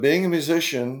Being a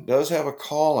musician does have a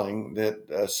calling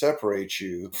that separates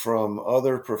you from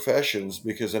other professions,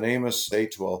 because in Amos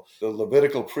 8:12, the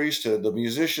Levitical priesthood, the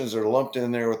musicians are lumped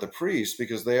in there with the priests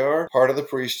because they are part of the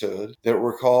priesthood that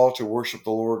were called to worship the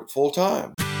Lord full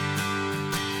time.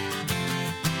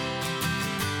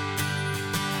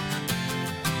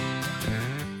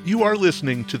 You are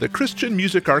listening to the Christian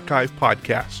Music Archive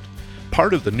podcast,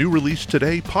 part of the New Release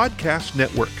Today podcast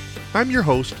network. I'm your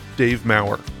host, Dave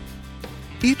Maurer.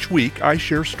 Each week, I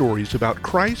share stories about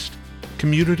Christ,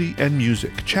 community, and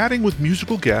music, chatting with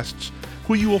musical guests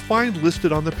who you will find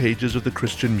listed on the pages of the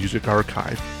Christian Music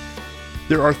Archive.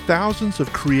 There are thousands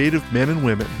of creative men and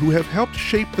women who have helped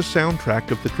shape the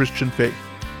soundtrack of the Christian faith,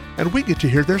 and we get to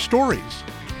hear their stories,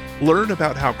 learn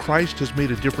about how Christ has made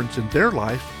a difference in their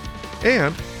life,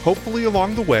 and hopefully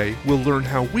along the way, we'll learn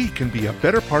how we can be a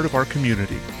better part of our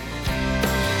community.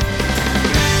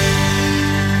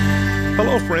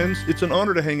 Hello, friends. It's an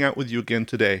honor to hang out with you again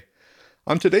today.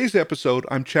 On today's episode,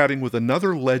 I'm chatting with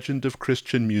another legend of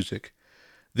Christian music.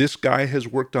 This guy has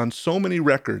worked on so many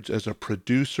records as a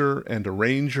producer and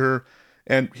arranger,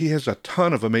 and he has a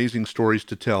ton of amazing stories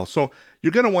to tell, so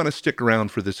you're going to want to stick around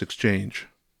for this exchange.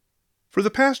 For the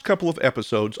past couple of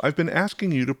episodes, I've been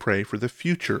asking you to pray for the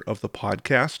future of the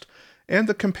podcast and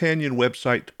the companion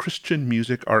website,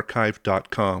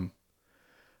 ChristianMusicArchive.com.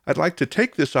 I'd like to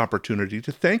take this opportunity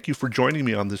to thank you for joining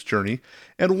me on this journey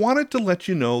and wanted to let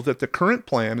you know that the current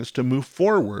plan is to move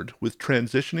forward with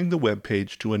transitioning the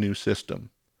webpage to a new system.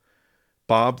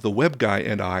 Bob, the web guy,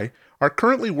 and I are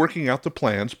currently working out the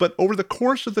plans, but over the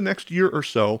course of the next year or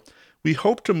so, we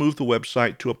hope to move the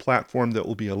website to a platform that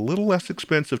will be a little less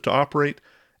expensive to operate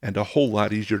and a whole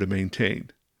lot easier to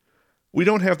maintain. We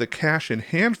don't have the cash in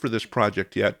hand for this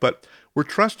project yet, but we're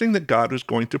trusting that God is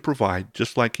going to provide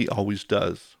just like He always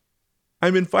does.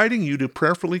 I'm inviting you to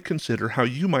prayerfully consider how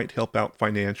you might help out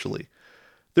financially.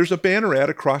 There's a banner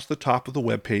ad across the top of the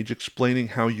webpage explaining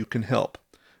how you can help.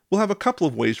 We'll have a couple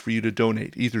of ways for you to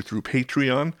donate, either through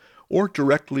Patreon or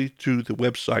directly to the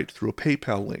website through a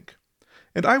PayPal link.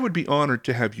 And I would be honored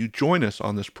to have you join us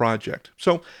on this project.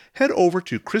 So head over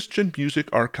to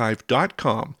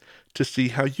ChristianMusicArchive.com to see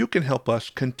how you can help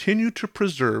us continue to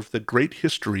preserve the great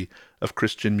history of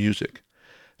Christian music.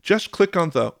 Just click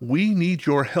on the We Need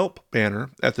Your Help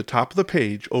banner at the top of the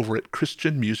page over at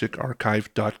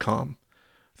ChristianMusicArchive.com.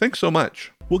 Thanks so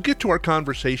much. We'll get to our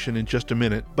conversation in just a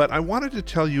minute, but I wanted to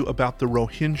tell you about the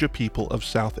Rohingya people of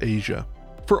South Asia.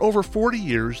 For over 40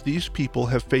 years, these people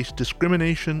have faced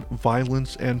discrimination,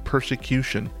 violence, and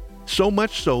persecution. So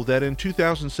much so that in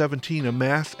 2017, a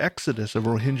mass exodus of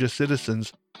Rohingya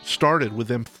citizens started with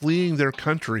them fleeing their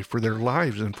country for their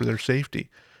lives and for their safety.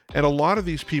 And a lot of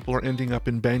these people are ending up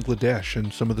in Bangladesh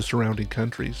and some of the surrounding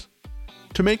countries.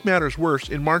 To make matters worse,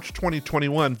 in March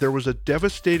 2021, there was a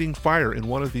devastating fire in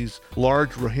one of these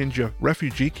large Rohingya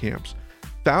refugee camps.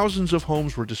 Thousands of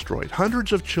homes were destroyed,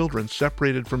 hundreds of children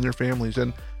separated from their families,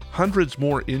 and hundreds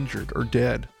more injured or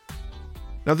dead.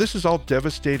 Now, this is all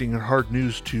devastating and hard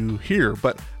news to hear,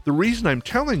 but the reason I'm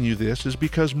telling you this is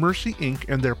because Mercy Inc.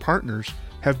 and their partners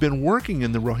have been working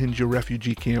in the Rohingya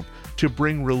refugee camp to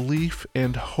bring relief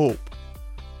and hope.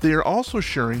 They are also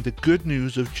sharing the good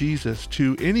news of Jesus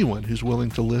to anyone who's willing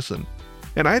to listen.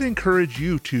 And I'd encourage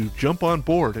you to jump on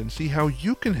board and see how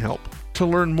you can help. To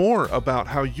learn more about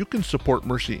how you can support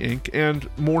Mercy Inc. and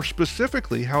more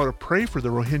specifically how to pray for the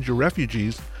Rohingya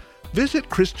refugees, visit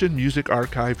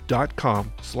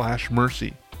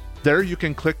ChristianMusicArchive.com/mercy. There you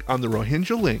can click on the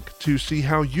Rohingya link to see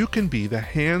how you can be the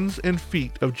hands and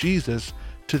feet of Jesus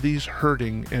to these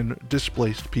hurting and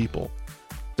displaced people.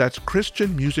 That's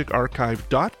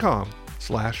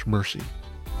ChristianMusicArchive.com/mercy.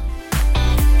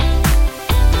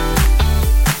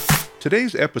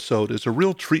 Today's episode is a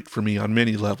real treat for me on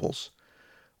many levels.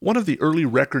 One of the early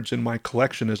records in my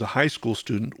collection as a high school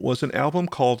student was an album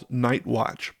called Night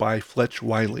Watch by Fletch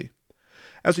Wiley.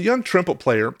 As a young trumpet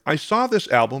player, I saw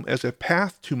this album as a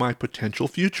path to my potential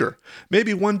future.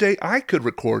 Maybe one day I could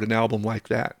record an album like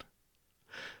that.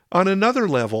 On another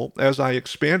level, as I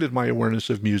expanded my awareness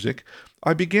of music,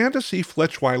 I began to see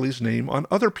Fletch Wiley's name on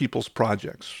other people's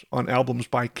projects, on albums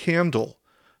by Candle,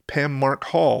 Pam Mark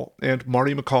Hall, and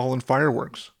Marty McCall and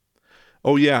Fireworks.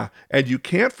 Oh yeah, and you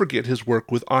can't forget his work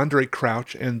with Andre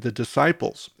Crouch and the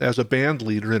Disciples as a band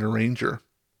leader and arranger.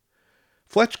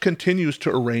 Fletch continues to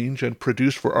arrange and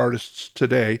produce for artists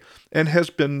today and has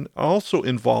been also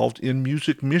involved in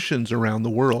music missions around the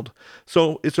world.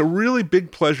 So it's a really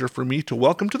big pleasure for me to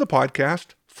welcome to the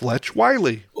podcast Fletch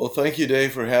Wiley. Well, thank you,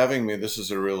 Dave, for having me. This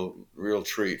is a real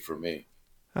treat for me.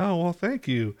 Oh, well, thank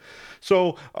you.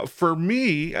 So for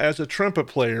me, as a trumpet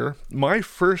player, my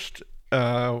first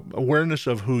awareness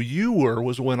of who you were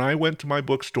was when I went to my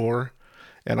bookstore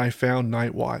and I found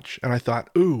Night Watch, and I thought,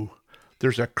 ooh,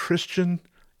 there's a Christian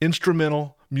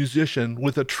instrumental musician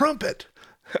with a trumpet.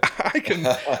 I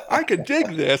can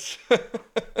dig this.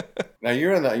 Now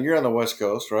you're on the West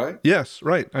Coast, right? Yes,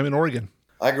 right. I'm in Oregon.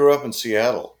 I grew up in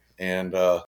Seattle, and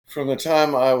from the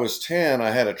time I was 10,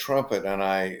 I had a trumpet, and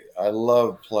I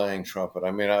loved playing trumpet.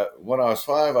 I mean, when I was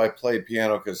 5, I played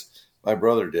piano because my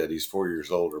brother did. He's 4 years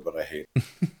older, but I hate it.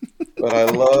 But I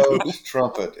Me too. loved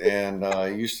trumpet, and I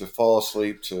used to fall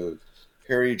asleep to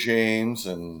Harry James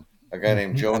and a guy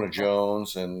named Mhm. Jonah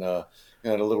Jones, and you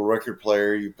had a little record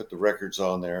player. You put the records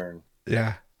on there,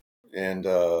 Yeah. and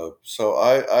so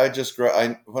I just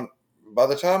when by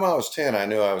the time I was 10, I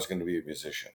knew I was going to be a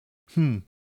musician. Hmm.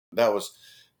 That was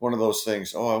one of those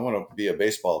things. Oh, I want to be a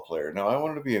baseball player. No, I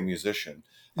wanted to be a musician.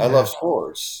 I love Yeah.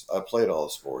 sports. I played all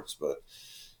the sports, but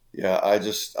yeah, I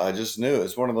just knew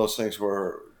it's one of those things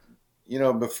where,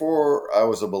 before I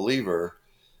was a believer,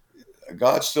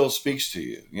 God still speaks to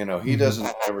you. He Hmm. doesn't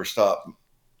ever stop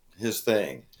his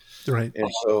thing, Right. and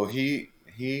so he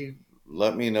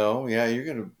let me know. Yeah, you're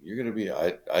gonna be.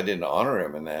 I didn't honor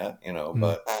him in that, Mm.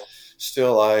 but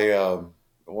still, I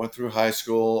went through high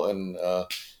school and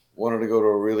wanted to go to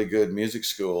a really good music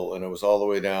school, and it was all the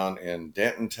way down in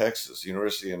Denton, Texas,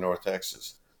 University of North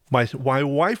Texas. My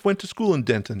wife went to school in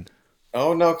Denton.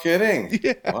 Oh, no kidding!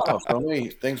 Yeah. Wow, so many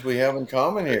things we have in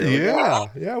common here. We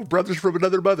got Yeah. Yeah. Brothers from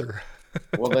another mother.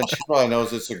 Well, then she probably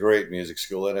knows it's a great music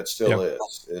school, and it Yeah. still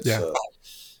is. It's Yeah.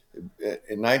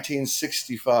 in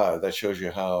 1965. That shows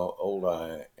you how old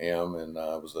I am, and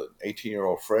I was an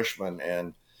 18-year-old freshman.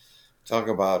 And talk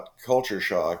about culture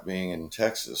shock being in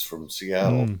Texas from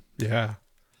Seattle. Mm. Yeah.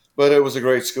 But it was a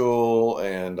great school,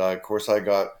 and of course, I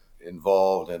got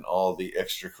involved in all the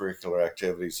extracurricular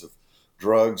activities of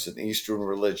drugs and Eastern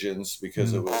religions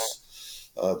because it Mm.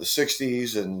 was the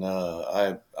 60s, and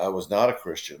I was not a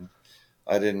Christian.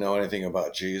 I didn't know anything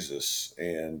about Jesus,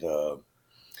 and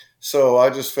so I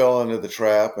just fell into the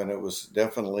trap. And it was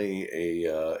definitely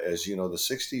as you know, the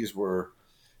 '60s were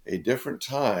a different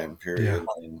time Yeah. period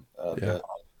in Yeah.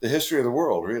 the history of the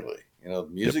world. Really, Yep.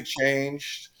 music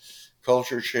changed,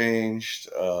 culture changed.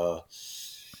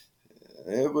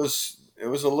 It was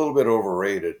a little bit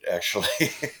overrated,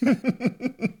 actually.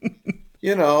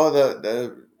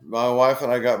 My wife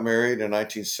and I got married in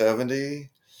 1970.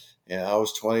 And I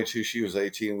was 22, she was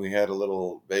 18. We had a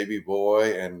little baby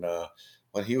boy, and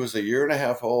when he was a year and a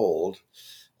half old,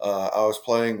 I was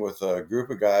playing with a group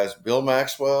of guys. Bill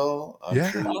Maxwell, I'm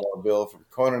sure you Yeah. know Bill from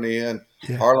Koinonia, and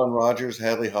Yeah. Harlan Rogers,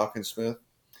 Hadley Hawkins Smith,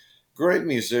 great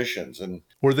musicians. And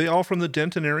Were they all from the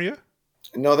Denton area?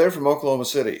 no, they're from Oklahoma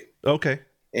City. Okay.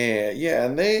 And yeah,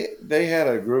 and they had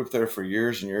a group there for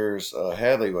years and years.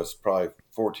 Hadley was probably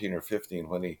 14 or 15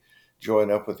 when he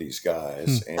joined up with these Hmm.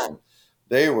 guys, and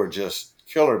they were just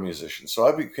killer musicians. So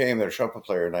I became their trumpet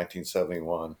player in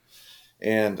 1971,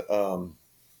 and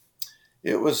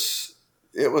it was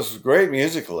great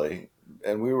musically.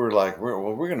 And we were like,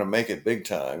 we're going to make it big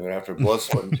time. And after Blood,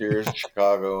 Sweat, and Tears in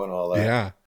Chicago and all that,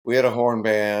 Yeah. we had a horn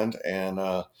band, and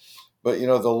but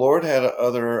the Lord had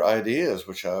other ideas,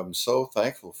 which I'm so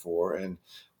thankful for. And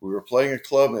we were playing a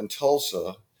club in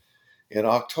Tulsa in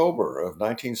October of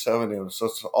 1970. So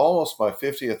it's almost my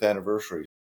 50th anniversary.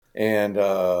 And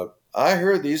I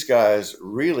heard these guys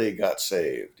really got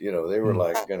saved. They were Hmm.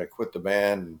 like going to quit the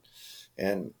band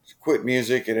and quit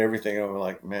music and everything. And I'm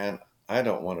like, man, I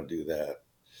don't want to do that.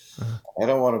 Uh, I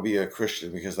don't want to be a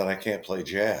Christian because then I can't play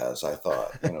jazz, I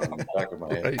thought, in the back of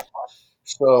my head. right.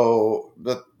 So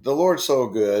the Lord's so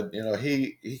good.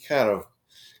 He kind of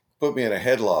put me in a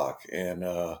headlock. And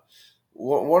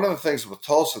one of the things with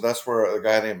Tulsa, that's where a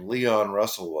guy named Leon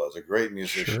Russell was, a great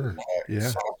musician, Sure.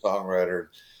 Yeah. songwriter.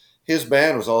 His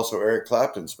band was also Eric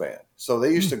Clapton's band. So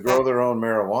they used Hmm. to grow their own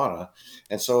marijuana.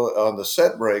 And so on the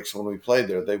set breaks when we played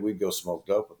there, we'd go smoke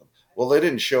dope with them. Well, they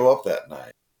didn't show up that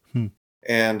night. Hmm.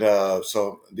 And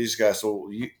so these guys, so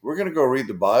we're going to go read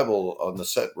the Bible on the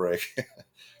set break.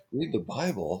 Read the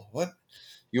Bible? What?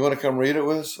 You want to come read it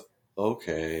with us?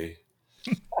 Okay.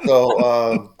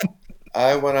 So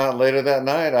I went out later that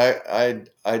night.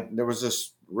 There was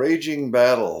this raging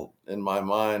battle in my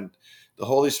mind. The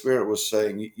Holy Spirit was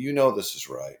saying, "You know this is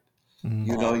right. Hmm.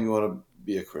 You know you want to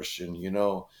be a Christian. You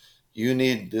know you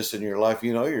need this in your life.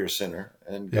 You know you're a sinner,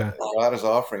 and Yeah. God is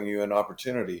offering you an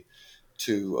opportunity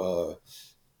to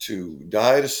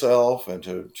die to self and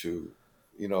to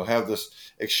have this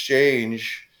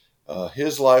exchange,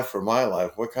 his life for my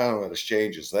life. What kind of an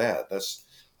exchange is that? That's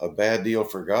a bad deal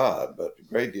for God, but a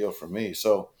great deal for me.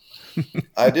 So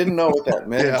I didn't know what that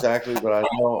meant Yeah. exactly, but I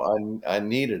know I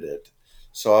needed it.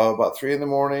 So about 3 in the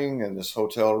morning in this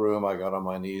hotel room, I got on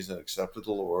my knees and accepted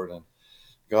the Lord, and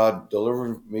God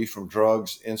delivered me from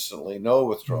drugs instantly, no Mm.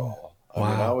 withdrawal. I mean,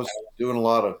 I Wow. was doing a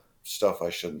lot of stuff I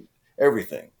shouldn't,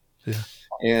 everything. Yeah.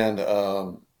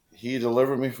 And He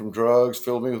delivered me from drugs,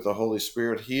 filled me with the Holy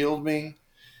Spirit, healed me.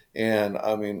 And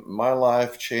I mean, my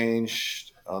life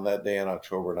changed on that day in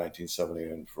October 1970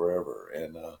 and forever.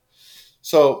 And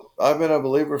So I've been a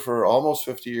believer for almost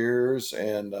 50 years,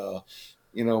 and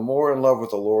more in love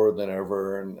with the Lord than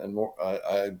ever. And more,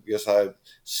 I guess I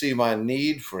see my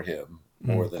need for Him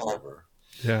more Mm. than ever.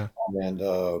 Yeah.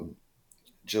 And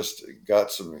Just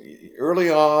got some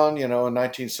early on, in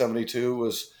 1972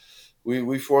 was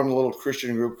we formed a little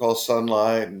Christian group called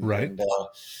Sunlight, Right. and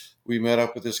we met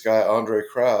up with this guy Andre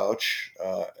Crouch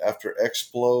after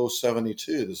Explo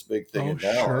 '72, this big thing Oh, in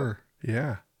Dallas, sure.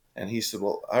 Yeah. and he said,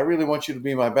 "Well, I really want you to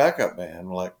be my backup band."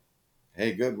 I'm like,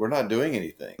 "Hey, good, we're not doing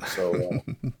anything."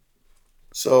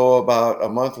 So about a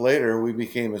month later, we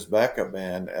became his backup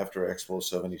band after Explo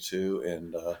 '72,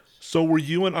 and So were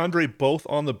you and Andre both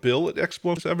on the bill at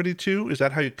Expo 72? Is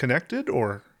that how you connected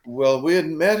or? well, we had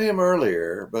met him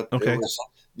earlier, but it Okay. was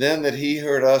then that he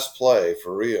heard us play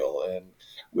for real, and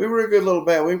we were a good little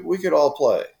band. We could all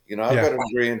play. I've Yeah. got a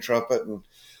degree in trumpet, and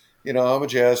I'm a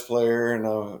jazz player,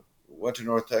 and went to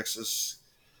North Texas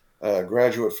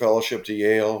graduate fellowship to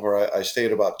Yale, where I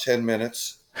stayed about 10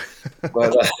 minutes.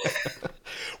 But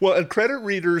Well, and credit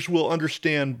readers will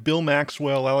understand Bill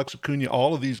Maxwell, Alex Acuna,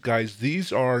 all of these guys.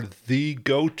 These are the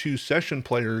go-to session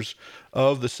players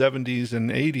of the 70s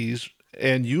and 80s.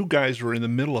 And you guys were in the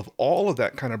middle of all of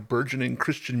that kind of burgeoning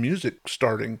Christian music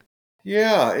starting.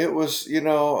 yeah, it was.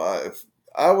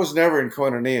 I was never in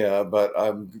Koinonia, but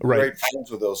I'm Right. great friends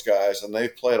with those guys, and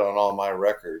they've played on all my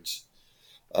records.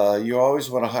 You always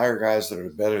want to hire guys that are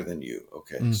better than you.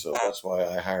 Okay, Mm. so that's why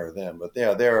I hire them. But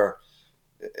yeah, they're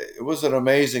it was an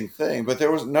amazing thing. But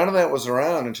there was none of that was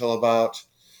around until about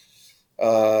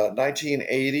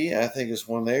 1980. I think is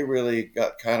when they really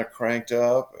got kind of cranked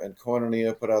up, and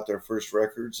Koinonia put out their first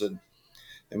records, and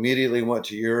immediately went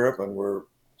to Europe and were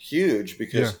huge Yeah.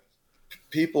 because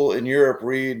people in Europe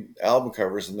read album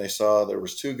covers and they saw there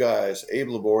was two guys, Abe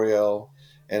Laboriel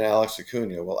and Alex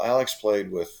Acuna. Well, Alex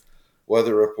played with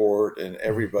Weather Report and Hmm.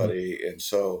 everybody, and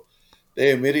so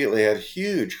they immediately had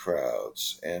huge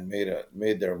crowds and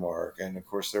made their mark. And of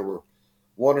course, there were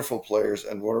wonderful players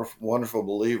and wonderful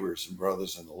believers and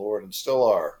brothers in the Lord, and still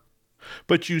are.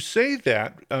 But you say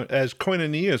that as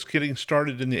Koinonia is getting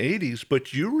started in the 80s,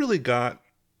 but you really got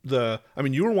I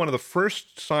mean, you were one of the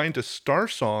first signed to Star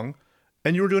Song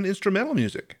and you were doing instrumental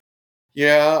music.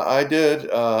 Yeah, I did.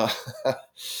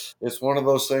 It's one of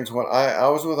those things when I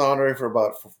was with Andre for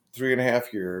about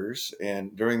 3.5 years.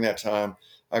 And during that time,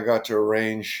 I got to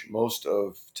arrange most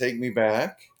of Take Me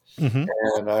Back, Hmm.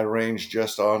 and I arranged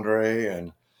Just Andre.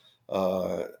 And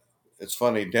uh, It's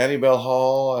funny, Danny Bell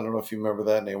Hall, I don't know if you remember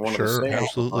that name, one of the Sure, singers from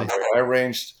absolutely. Andre. I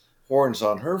arranged horns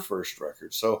on her first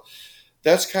record. So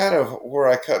that's kind of where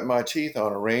I cut my teeth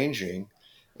on arranging.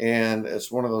 And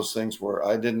it's one of those things where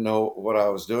I didn't know what I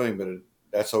was doing, but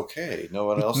that's okay. No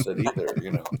one else did either.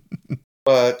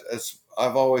 But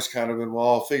I've always kind of been, well,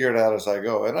 I'll figure it out as I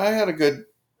go. And I had a good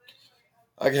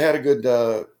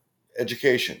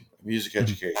education, music Mhm.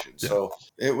 education. Yeah. So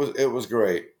it was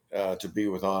great to be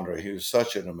with Andre. He was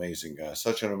such an amazing guy,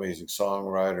 such an amazing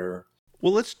songwriter.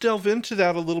 Well, let's delve into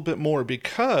that a little bit more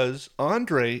because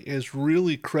Andre is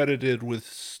really credited with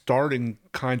starting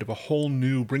kind of a whole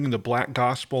new, bringing the black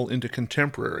gospel into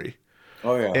contemporary.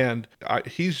 Oh yeah. And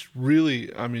he's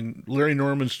really, I mean, Larry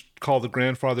Norman's called the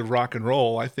grandfather of rock and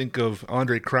roll. I think of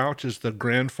Andre Crouch as the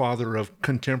grandfather of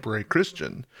contemporary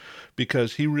Christian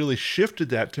because he really shifted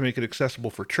that to make it accessible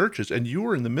for churches. And you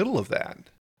were in the middle of that.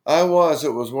 I was.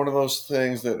 It was one of those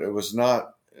things that it was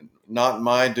not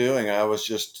my doing. I was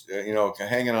just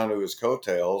hanging on to his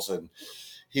coattails, and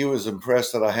he was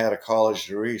impressed that I had a college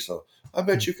degree. So I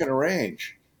bet you can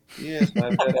arrange. Yes,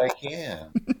 I bet I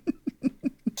can.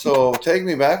 So Take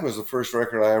Me Back was the first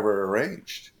record I ever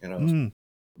arranged. Mm,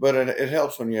 But it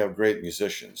helps when you have great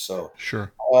musicians. So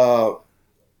sure. uh,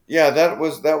 yeah, that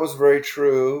was very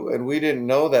true, and we didn't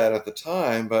know that at the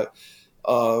time, but.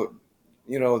 Uh,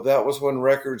 that was when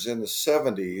records in the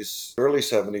 70s, early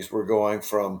 70s, were going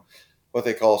from what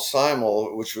they call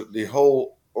simul, which was the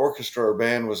whole orchestra or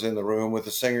band was in the room with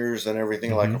the singers and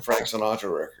everything, like Hmm. a Frank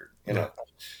Sinatra record. Yeah.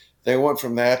 They went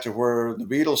from that to where the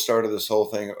Beatles started this whole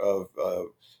thing of,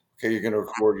 okay, you're going to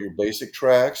record your basic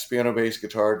tracks, piano, bass,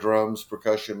 guitar, drums,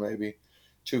 percussion, maybe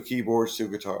two keyboards, two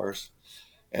guitars.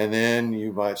 And then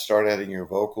you might start adding your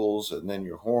vocals and then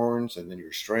your horns and then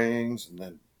your strings and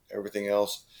then everything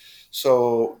else.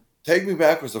 So Take Me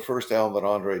Back was the first album that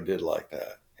Andre did like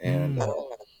that, and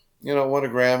Mm, won a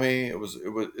Grammy.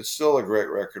 It's still a great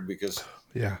record because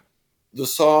yeah. the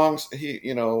songs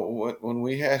when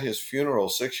we had his funeral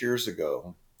 6 years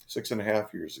ago,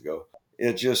 6.5 years ago,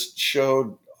 it just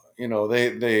showed,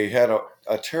 they had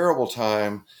a terrible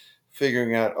time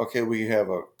figuring out, okay, we have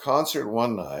a concert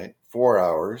one night, 4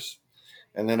 hours,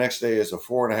 and the next day is a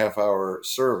 4.5 hour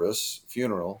service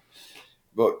funeral,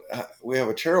 but we have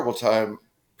a terrible time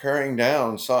paring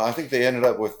down. So I think they ended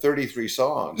up with 33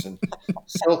 songs, and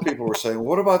still people were saying,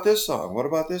 what about this song, what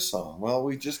about this song? Well,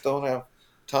 we just don't have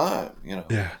time.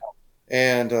 Yeah.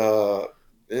 And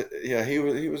yeah, he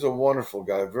was a wonderful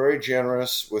guy, very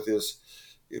generous with his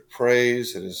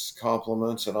praise and his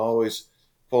compliments, and always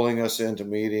pulling us into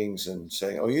meetings and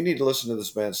saying, "Oh, you need to listen to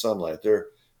this band Sunlight. They're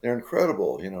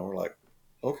incredible." We're like,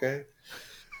 "Okay."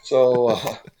 So,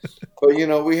 but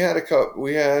we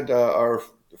had our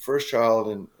first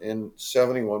child in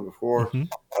 71 before Hmm.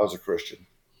 I was a Christian,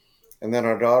 and then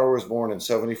our daughter was born in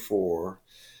 74,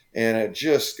 and it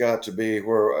just got to be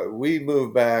where we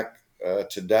moved back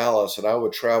to Dallas, and I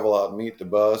would travel out and meet the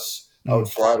bus. I would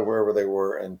Mm, fly to wherever they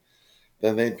were, and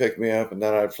then they'd pick me up, and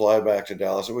then I'd fly back to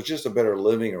Dallas. It was just a better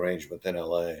living arrangement than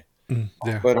LA.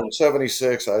 yeah. But in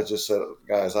 76, I just said,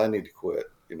 guys, I need to quit.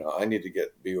 I need to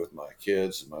be with my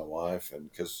kids and my wife.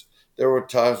 And because there were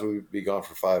times we'd be gone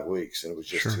for 5 weeks and it was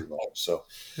just too Sure. much. So,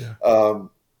 Yeah.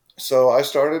 um, so I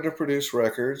started to produce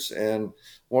records. And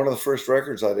one of the first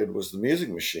records I did was The Music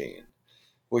Machine,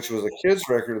 which was a kids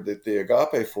record that the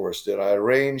Agape Force did. I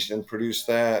arranged and produced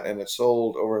that, and it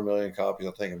sold over 1 million copies.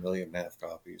 I think 1.5 million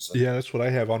copies. And Yeah, that's what I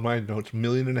have on my notes. 1.5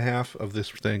 million of this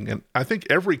thing. And I think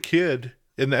every kid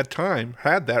in that time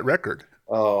had that record.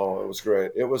 oh, it was great.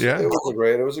 It Yeah.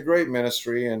 was a great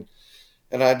ministry, and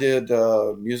I did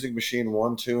Music Machine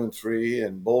 1, 2, and 3,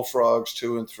 and Bullfrogs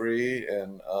 2 and 3,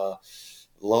 and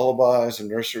lullabies and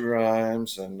nursery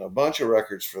rhymes, and a bunch of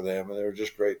records for them. And they were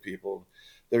just great people.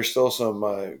 They're still some of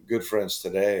my good friends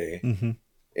today. Hmm.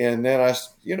 And then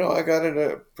I got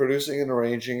into producing and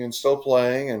arranging and still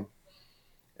playing. And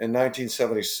in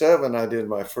 1977, I did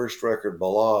my first record,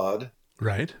 Ballad,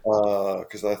 Right.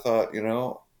 because I thought,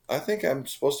 I think I'm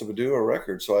supposed to do a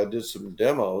record. So I did some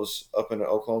demos up in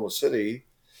Oklahoma City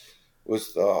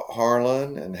with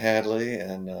Harlan and Hadley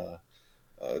and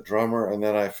drummer, and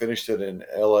then I finished it in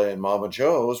LA and Mama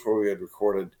Joe's, where we had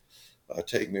recorded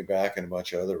 "Take Me Back" and a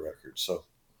bunch of other records. So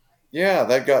yeah,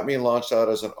 that got me launched out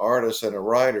as an artist and a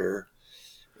writer.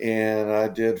 And I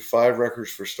did 5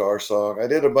 records for Star Song. I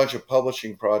did a bunch of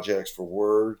publishing projects for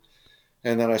Word,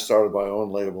 and then I started my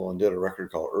own label and did a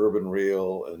record called Urban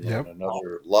Real, and then Yep.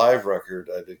 another live record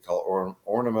I did called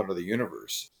Ornament of the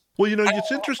Universe. Well,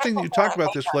 it's interesting that you talk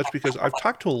about this, Fletch, because I've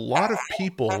talked to a lot of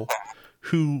people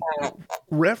who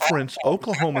reference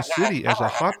Oklahoma City as a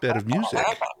hotbed of music.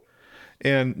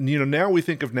 And, now we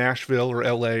think of Nashville or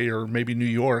LA or maybe New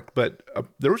York, but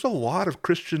there was a lot of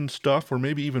Christian stuff or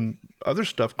maybe even other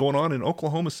stuff going on in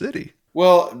Oklahoma City.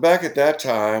 Well, back at that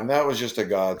time, that was just a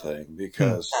God thing Hmm.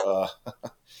 because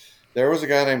there was a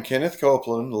guy named Kenneth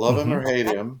Copeland, love him Hmm. or hate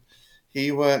him.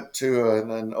 He went to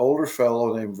an older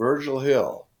fellow named Virgil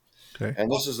Hill. Okay.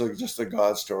 And this is just a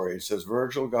God story. He says,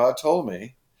 Virgil, God told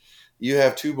me you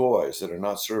have 2 boys that are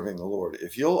not serving the Lord.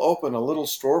 If you'll open a little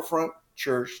storefront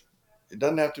church, it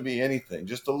doesn't have to be anything,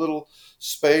 just a little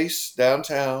space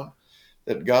downtown,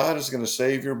 that God is going to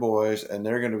save your boys and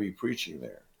they're going to be preaching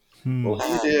there. Hmm. Well,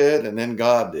 he did, and then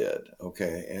God did.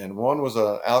 Okay. And one was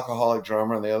an alcoholic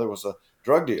drummer, and the other was a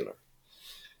drug dealer.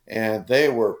 And they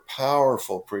were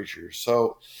powerful preachers.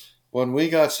 So when we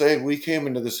got saved, we came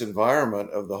into this environment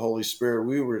of the Holy Spirit.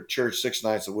 We were at church 6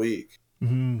 nights a week,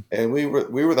 Hmm. and we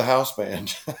were the house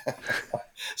band.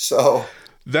 So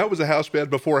That was a house band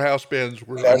before house bands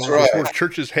were, that's or before right.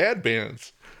 churches had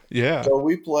bands. Yeah. So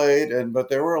we played, but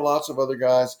there were lots of other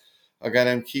guys. A guy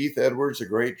named Keith Edwards, a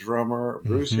great drummer,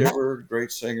 Bruce Hmm. Hibbard,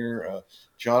 great singer,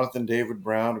 Jonathan David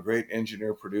Brown, a great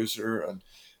engineer producer, and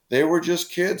they were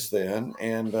just kids then.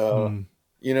 And Hmm.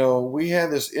 we had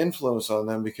this influence on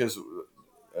them because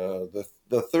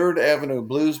the Third Avenue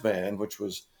Blues Band, which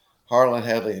was Harlan,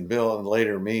 Hadley, and Bill, and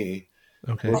later me,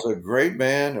 Okay. was a great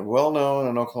band and well known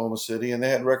in Oklahoma City, and they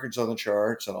had records on the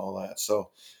charts and all that.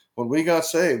 So when we got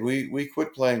saved, we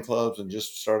quit playing clubs and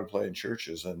just started playing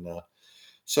churches, and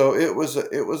so it was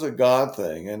a God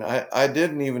thing, and I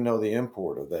didn't even know the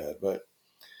import of that. But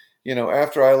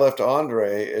after I left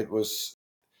Andre, it was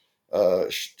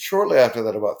shortly after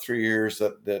that, about 3 years,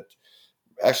 that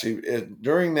actually,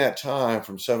 during that time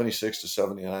from 76 to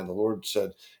 79, the Lord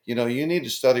said, you need to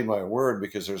study my word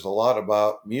because there's a lot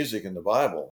about music in the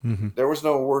Bible. Hmm. There was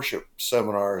no worship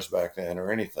seminars back then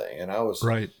or anything. And I was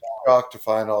Right. shocked to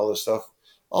find all this stuff,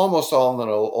 almost all in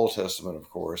the Old Testament, of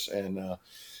course.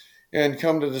 And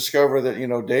come to discover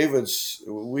that, David's,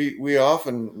 we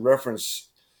often reference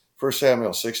 1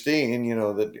 Samuel 16,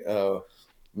 that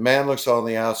man looks on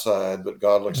the outside, but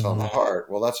God looks on the Mhm. heart.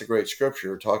 Well, that's a great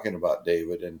scripture talking about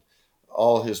David and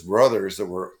all his brothers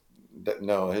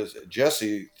his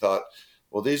Jesse thought,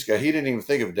 well, these guys, he didn't even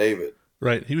think of David.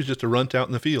 Right. He was just a runt out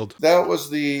in the field. That was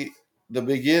the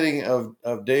beginning of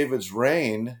David's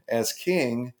reign as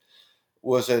king,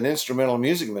 was an instrumental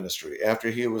music ministry after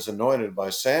he was anointed by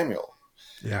Samuel.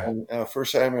 Yeah. And 1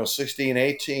 Samuel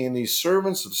 16:18, these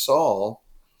servants of Saul,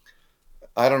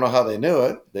 I don't know how they knew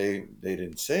it. They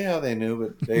didn't say how they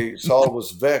knew, but Saul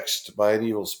was vexed by an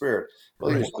evil spirit. Well,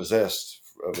 he Right. was possessed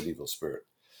of an evil spirit.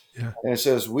 Yeah. And it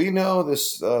says, we know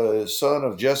this son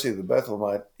of Jesse the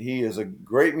Bethlehemite. He is a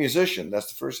great musician. That's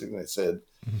the first thing they said.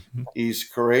 Mhm. He's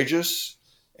courageous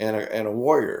and a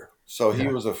warrior. So he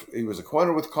Yeah. was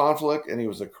acquainted with conflict, and he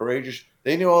was a courageous.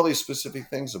 They knew all these specific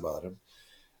things about him.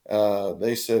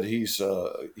 They said he's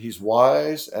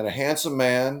wise and a handsome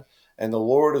man, and the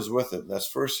Lord is with him. That's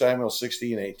 1 Samuel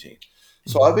 16:18.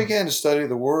 So I Mhm. began to study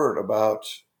the word about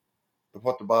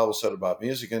what the Bible said about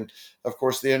music. And of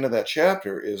course, the end of that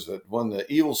chapter is that when the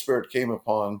evil spirit came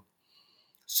upon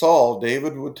Saul,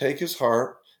 David would take his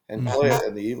harp and play Mhm. it,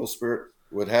 and the evil spirit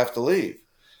would have to leave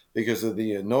because of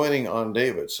the anointing on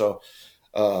David. So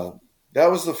uh,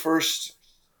 that was the first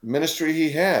ministry he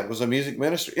had, was a music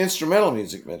ministry, instrumental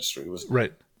music ministry.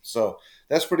 Right. So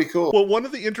that's pretty cool. Well, one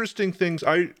of the interesting things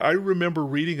I remember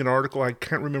reading an article, I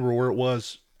can't remember where it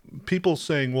was, people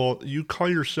saying, well, you call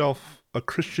yourself a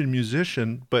Christian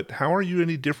musician, but how are you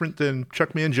any different than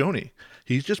Chuck Mangione?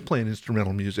 He's just playing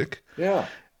instrumental music. Yeah.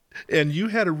 And you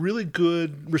had a really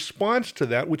good response to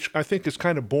that, which I think is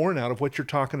kind of born out of what you're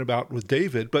talking about with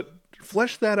David, but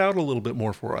flesh that out a little bit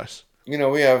more for us.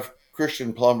 We have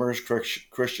Christian plumbers,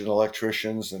 Christian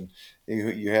electricians, and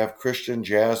you have Christian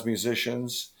jazz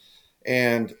musicians.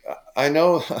 And I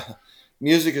know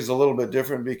music is a little bit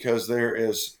different because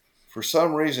for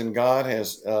some reason, God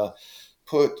has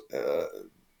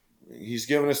He's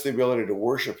given us the ability to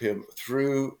worship Him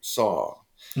through song.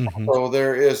 Hmm. So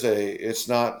it's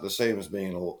not the same as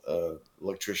being an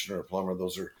electrician or a plumber.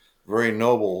 Those are very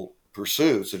noble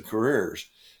pursuits and careers.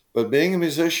 But being a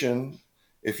musician,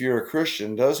 if you're a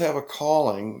Christian, does have a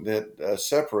calling that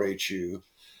separates you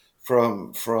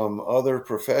from other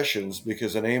professions,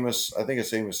 because in Amos, I think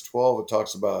it's Amos 12, it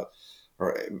talks about,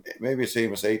 or maybe it's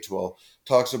Amos 8:12,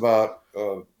 talks about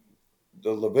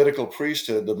the Levitical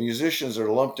priesthood. The musicians are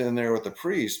lumped in there with the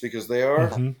priests because they are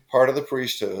Hmm. part of the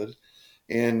priesthood.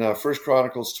 In First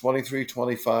Chronicles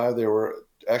 23:25, there were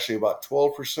actually about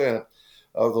 12%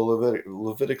 of the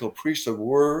Levitical priesthood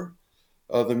were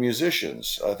the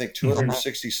musicians. I think Hmm.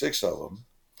 266 of them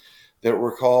that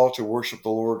were called to worship the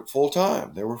Lord full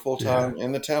time. They were full Yeah. time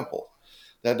in the temple.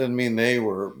 That doesn't mean they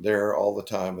were there all the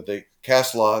time, but they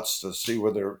cast lots to see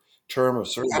where their term of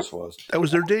service was. That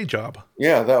was their day job.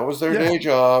 Yeah, that was their Yeah. day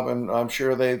job, and I'm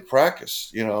sure they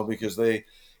practiced, because they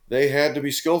had to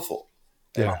be skillful.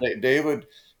 And Yeah. David,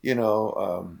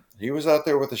 he was out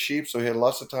there with the sheep, so he had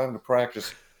lots of time to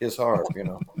practice his harp.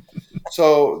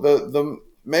 So the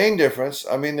main difference,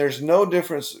 I mean, there's no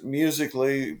difference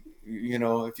musically.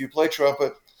 If you play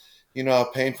trumpet, you know how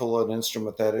painful an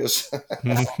instrument that is.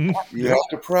 Hmm. You Yep. have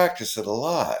to practice it a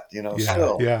lot, Yeah.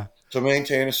 still Yeah. to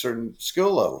maintain a certain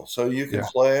skill level. So you can Yeah.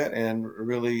 play it and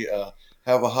really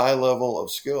have a high level of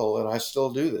skill. And I still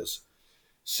do this.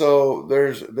 So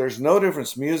there's no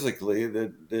difference musically.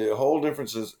 The whole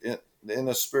difference is in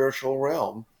the spiritual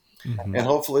realm. Hmm. And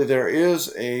hopefully there is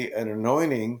an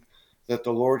anointing that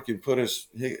the Lord can put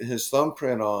his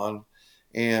thumbprint on.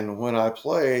 And when I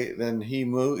play, then he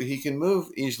can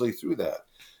move easily through that.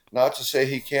 Not to say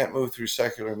he can't move through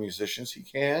secular musicians. He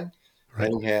can,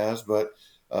 Right. and he has, but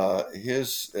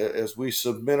his as we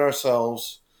submit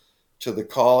ourselves to the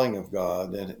calling of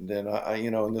God, then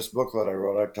in this booklet I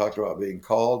wrote, I talked about being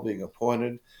called, being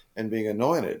appointed, and being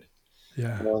anointed.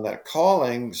 Yeah. And that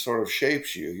calling sort of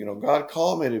shapes you. God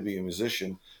called me to be a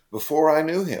musician before I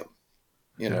knew Him.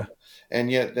 You know, Yeah. and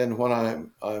yet then when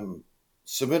I'm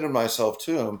submitting myself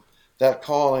to Him, that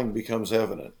calling becomes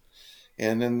evident.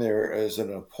 And then there is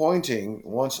an appointing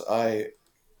once I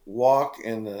walk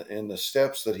in the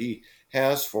steps that He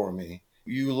has for me.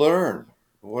 You learn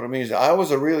what it means. I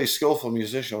was a really skillful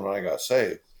musician when I got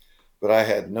saved, but I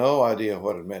had no idea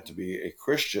what it meant to be a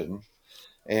Christian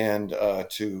and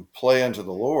to play unto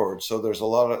the Lord. So there's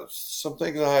some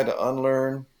things I had to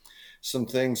unlearn, some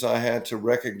things I had to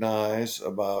recognize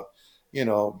about,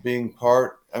 being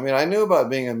part. I mean, I knew about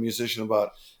being a musician,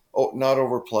 about not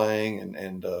overplaying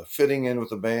and fitting in with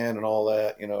the band and all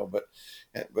that,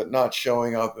 but not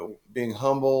showing up, being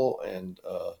humble, and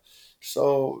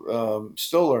still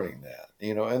learning that,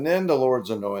 and then the Lord's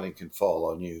anointing can fall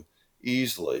on you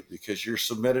easily because you're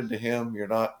submitted to Him. You're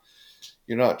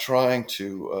not trying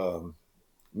to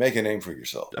make a name for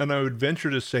yourself. And I would venture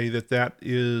to say that that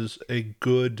is a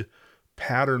good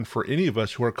pattern for any of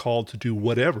us who are called to do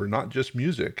whatever, not just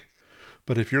music.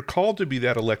 But if you're called to be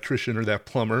that electrician or that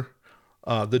plumber,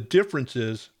 the difference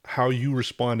is how you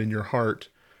respond in your heart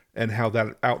and how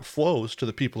that outflows to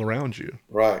the people around you.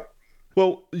 Right.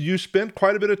 Well, you spent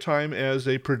quite a bit of time as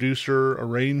a producer,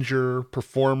 arranger,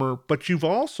 performer, but you've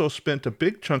also spent a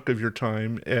big chunk of your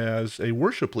time as a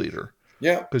worship leader.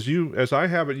 Yeah. Because you, as I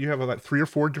have it, you have like 3 or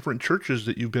 4 different churches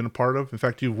that you've been a part of. In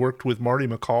fact, you've worked with Marty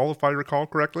McCall, if I recall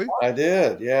correctly. I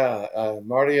did. Yeah.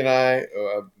 Marty and I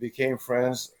became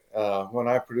friends when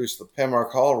I produced the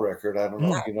Penmark Hall record. I don't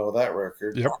know if you know that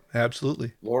record. Yep,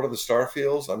 absolutely. Lord of the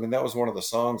Starfields. I mean, that was one of the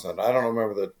songs, and I don't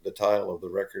remember the title of the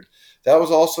record. That was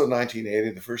also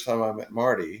 1980, the first time I met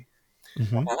Marty,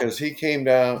 because he came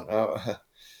down.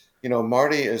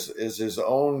 Marty is his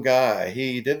own guy.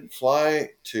 He didn't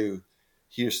fly to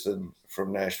Houston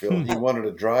from Nashville. He wanted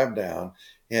to drive down.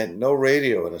 He had no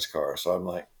radio in his car, so I'm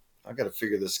like, I got to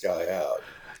figure this guy out.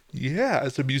 Yeah,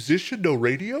 as a musician, no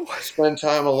radio? Spend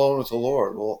time alone with the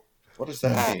Lord. Well, what does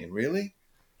that mean, really?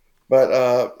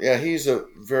 But yeah, he's a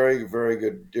very, very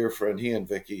good dear friend. He and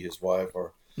Vicky, his wife,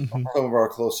 are some of our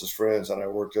closest friends, and I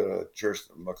worked at a church,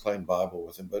 McLean Bible,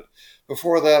 with him. But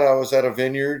before that, I was at a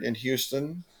vineyard in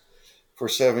Houston for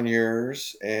 7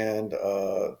 years, and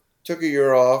took a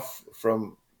year off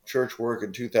from church work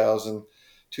in 2000.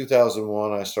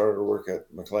 2001, I started to work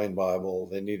at McLean Bible.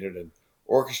 They needed an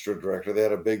orchestra director. They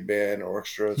had a big band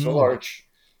orchestra. It's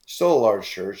still a large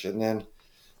church. And then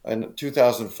in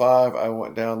 2005, I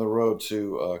went down the road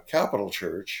to Capital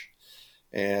Church,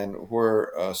 and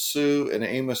where Sue and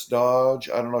Amos Dodge.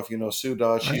 I don't know if you know Sue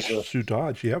Dodge. She's Sue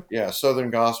Dodge, yep. Yeah,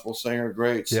 Southern gospel singer,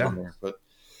 great singer, but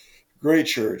great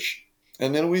church.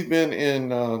 And then we've been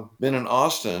in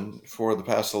Austin for the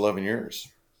past 11 years.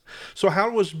 So how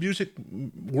was music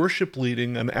worship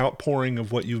leading an outpouring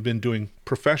of what you've been doing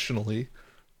professionally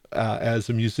as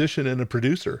a musician and a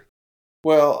producer?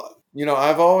 Well,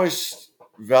 I've always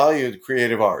valued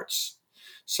creative arts.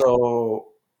 So,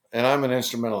 and I'm an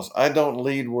instrumentalist. I don't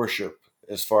lead worship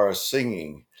as far as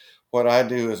singing. What I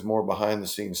do is more behind the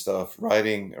scenes stuff,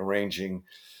 writing, arranging,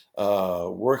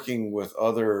 working with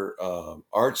other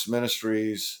arts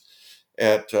ministries.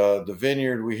 At the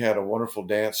Vineyard, we had a wonderful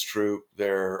dance troupe.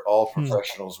 They're all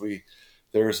professionals.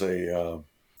 There's a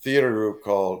theater group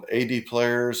called AD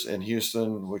Players in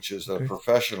Houston, which is a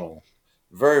professional,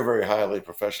 very, very highly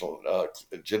professional.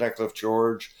 Jeanette Cliff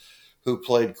George, who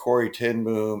played Corey Ten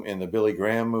Boom in the Billy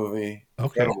Graham movie,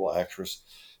 incredible actress.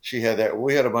 She had that.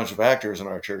 We had a bunch of actors in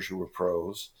our church who were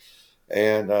pros,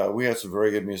 and we had some very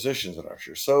good musicians in our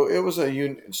church. So it was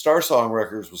Star Song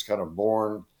Records was kind of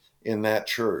born in that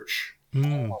church.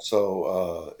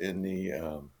 So in the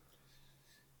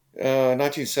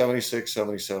 1976,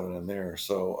 77 in there.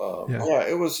 So yeah,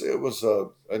 it was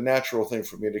a natural thing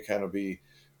for me to kind of be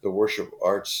the worship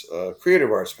arts, creative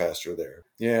arts pastor there.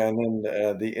 Yeah, and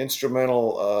then the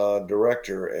instrumental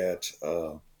director at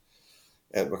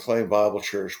McLean Bible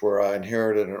Church, where I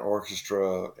inherited an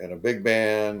orchestra and a big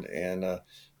band, and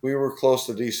we were close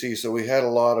to DC, so we had a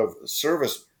lot of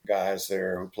service guys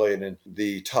there who played in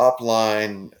the top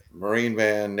line Marine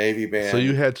band, Navy band. So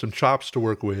you had some chops to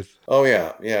work with. Oh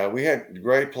yeah, we had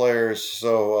great players.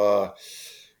 So,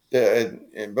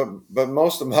 but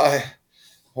most of my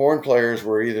horn players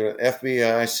were either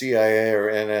FBI, CIA,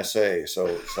 or NSA. So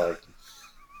it's like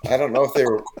I don't know if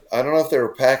they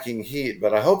were packing heat,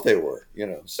 but I hope they were.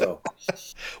 So.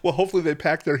 Well, hopefully they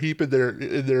packed their heat in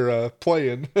their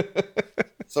playing.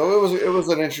 So it was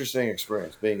an interesting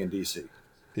experience being in DC.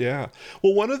 Yeah.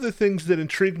 Well, one of the things that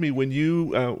intrigued me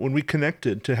when we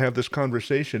connected to have this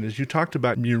conversation is you talked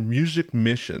about your music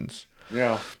missions.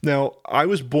 Yeah. Now, I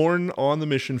was born on the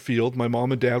mission field. My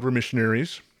mom and dad were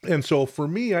missionaries. And so for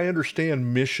me, I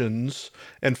understand missions.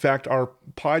 In fact, our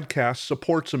podcast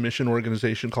supports a mission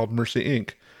organization called Mercy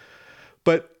Inc.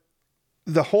 But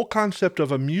the whole concept of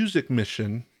a music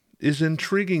mission is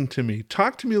intriguing to me.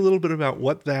 Talk to me a little bit about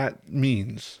what that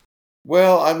means.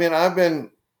 Well, I mean, I've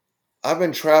been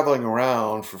traveling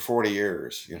around for 40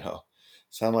 years,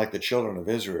 sound like the children of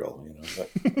Israel,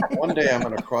 but one day I'm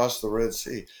going to cross the Red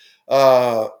Sea.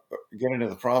 uh, get into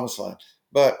the promised land.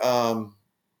 But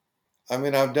I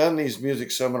mean, I've done these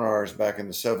music seminars back in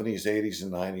the 70s, 80s,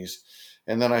 and 90s.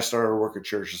 And then I started to work at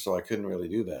churches, so I couldn't really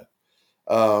do that.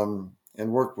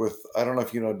 And worked with, I don't know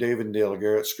if you know David and Dale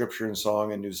Garrett, Scripture and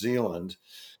Song in New Zealand,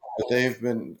 but they've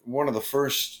been one of the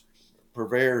first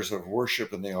purveyors of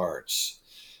worship in the arts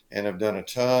and have done a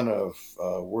ton of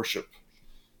worship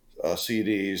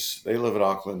CDs. They live in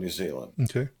Auckland, New Zealand.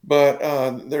 Okay. But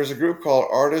there's a group called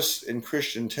Artists in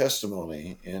Christian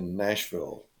Testimony in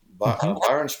Nashville.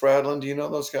 Byron Spradlin, do you know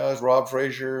those guys? Rob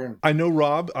Frazier and I know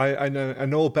Rob. I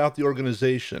know about the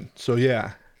organization. So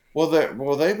yeah.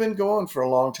 they've been going for a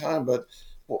long time. But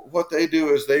what they do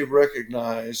is they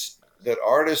recognize that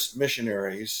artist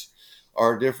missionaries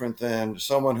are different than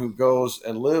someone who goes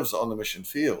and lives on the mission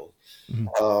field.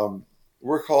 Mhm.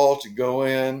 We're called to go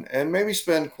in and maybe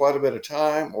spend quite a bit of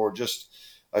time, or just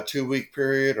a 2 week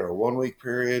period or a 1 week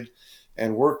period,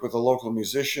 and work with the local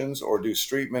musicians or do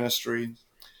street ministry.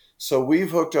 So we've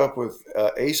hooked up with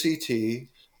ACT,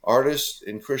 Artists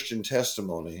in Christian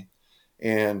Testimony,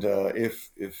 and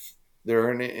if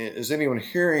is anyone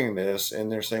hearing this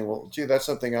and they're saying, well, gee, that's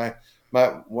something I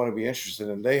might want to be interested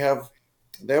in, they have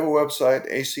a website,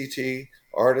 ACT,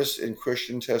 Artists in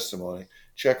Christian Testimony.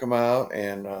 Check them out,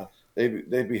 and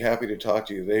they'd be happy to talk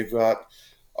to you. They've got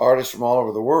artists from all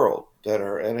over the world that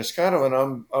are, and it's kind of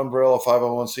an umbrella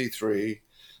 501c3,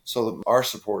 so that our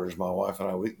supporters, my wife and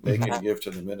I, they can give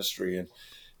to the ministry,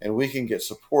 and we can get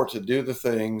support to do the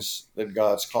things that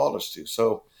God's called us to.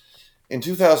 So in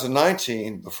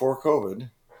 2019, before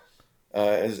COVID,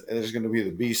 there's going to be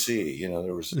the BC. You know,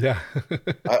 there was. Yeah.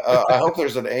 I hope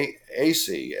there's an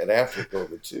AC and after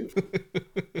COVID too.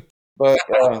 But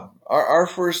our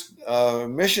first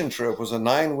mission trip was a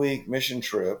 9 week mission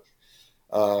trip.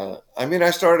 I mean, I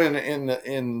started in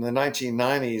the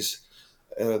 1990s.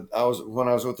 When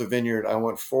I was with the Vineyard, I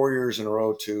went 4 years in a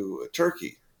row to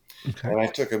Turkey, Okay. and I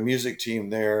took a music team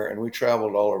there, and we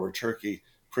traveled all over Turkey,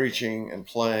 preaching and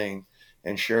playing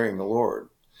and sharing the Lord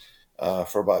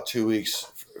for about 2 weeks,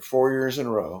 4 years in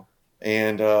a row.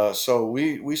 And so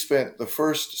we spent the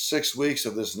first 6 weeks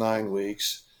of this 9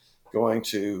 weeks going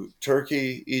to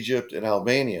Turkey, Egypt, and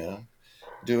Albania,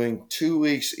 doing 2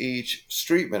 weeks each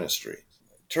street ministry.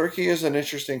 Turkey is an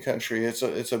interesting country.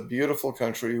 It's a beautiful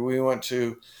country. We went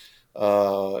to,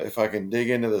 if I can dig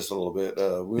into this a little bit,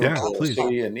 we went to a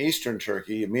city in eastern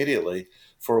Turkey immediately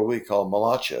for a week called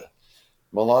Malatya.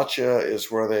 Malatya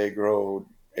is where they grow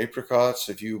apricots.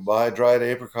 If you buy dried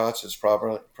apricots, it's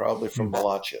probably from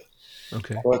Malatya.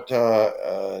 Okay. But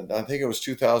I think it was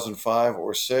 2005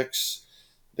 or 6.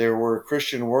 There were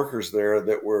Christian workers there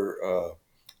that were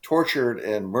tortured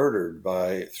and murdered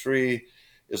by 3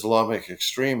 Islamic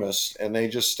extremists, and they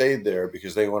just stayed there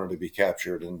because they wanted to be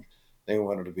captured, and they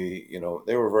wanted to be,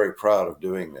 they were very proud of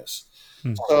doing this.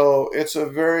 So it's a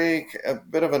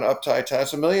bit of an uptight time.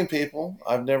 It's 1 million people.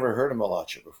 I've never heard of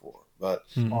Malatya before, but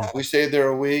we stayed there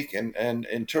a week. And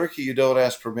in Turkey, you don't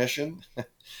ask permission.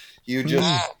 You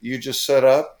just set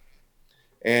up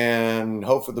and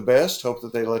hope for the best. Hope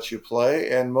that they let you play.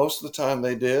 And most of the time,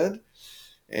 they did.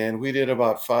 And we did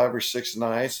about 5 or 6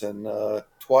 nights. And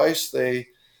twice the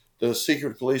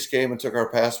secret police came and took our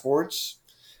passports,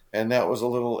 and that was a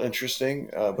little interesting.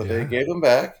 But they gave them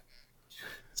back.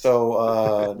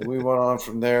 So we went on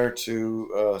from there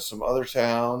to some other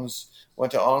towns,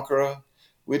 went to Ankara.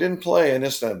 We didn't play in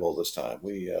Istanbul this time.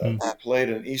 We played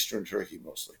in eastern Turkey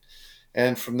mostly.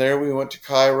 And from there we went to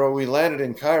Cairo. We landed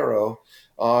in Cairo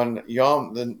on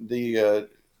the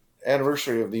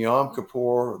anniversary of the Yom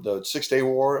Kippur, the 6-day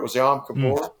war. It was Yom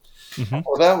Kippur.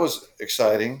 Well, that was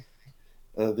exciting.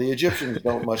 The Egyptians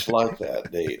don't much like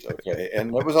that date, okay?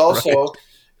 And it was also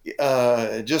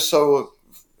just so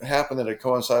happened that it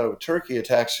coincided with Turkey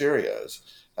attacked Syria.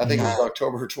 I think it was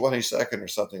October 22nd or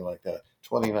something like that,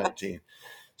 2019.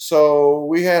 So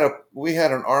we had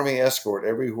an army escort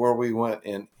everywhere we went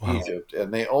in Egypt,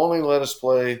 and they only let us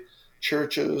play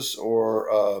churches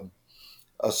or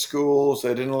schools.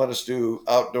 They didn't let us do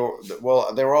outdoor.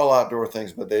 Well, they were all outdoor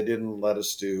things, but they didn't let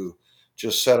us do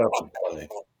just set up and play.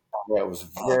 Yeah, it was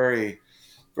very,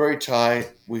 very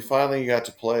tight. We finally got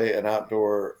to play an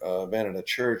outdoor event at a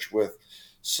church with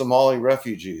Somali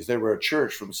refugees. They were a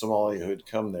church from Somalia who had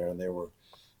come there, and they were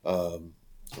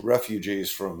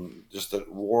refugees from just the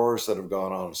wars that have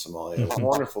gone on in Somalia. It was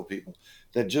wonderful people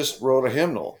that just wrote a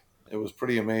hymnal. It was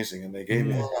pretty amazing, and they gave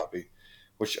me a copy,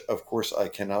 which of course I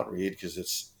cannot read because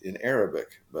it's in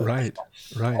Arabic. But, right.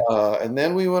 And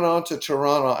then we went on to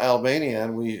Tirana, Albania,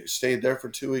 and we stayed there for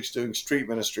 2 weeks doing street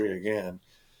ministry again.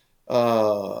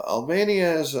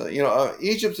 Albania is,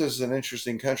 Egypt is an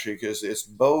interesting country because it's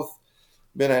both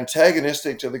been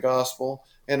antagonistic to the gospel.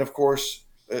 And of course,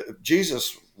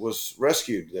 Jesus was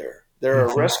rescued there. They're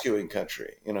a Hmm. rescuing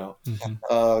country, you know.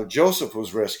 Hmm. Joseph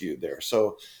was rescued there.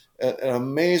 So, an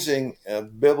amazing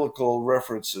biblical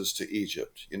references to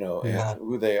Egypt, you know, and Yeah.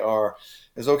 who they are.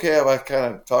 Is okay if I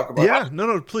kind of talk about? Yeah, no,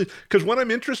 no, please. Because what I'm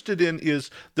interested in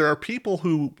is there are people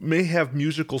who may have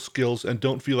musical skills and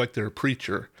don't feel like they're a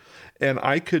preacher. And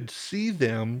I could see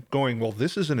them going, well,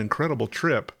 this is an incredible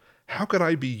trip. How could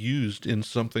I be used in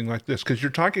something like this? Because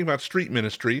you're talking about street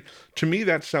ministry. To me,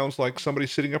 that sounds like somebody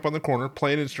sitting up on the corner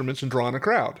playing instruments and drawing a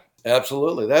crowd.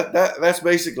 Absolutely. That's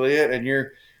basically it. And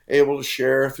you're able to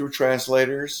share through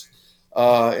translators.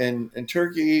 In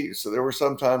Turkey, so there were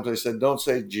some times they said, "Don't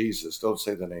say Jesus, don't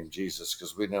say the name Jesus,"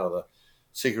 because we know the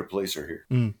secret police are here.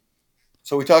 Mm.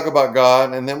 So we talk about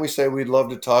God, and then we say we'd love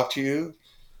to talk to you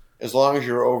as long as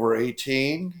you're over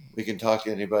 18. We can talk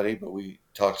to anybody, but we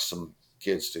talk to some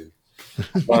kids too.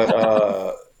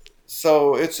 But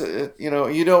so you know,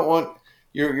 you don't want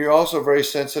you're also very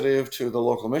sensitive to the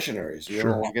local missionaries. You don't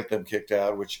Sure. want to get them kicked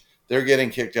out, which they're getting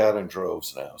kicked out in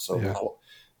droves now. So Yeah.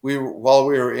 while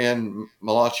we were in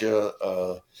Malaysia,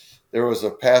 there was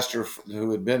a pastor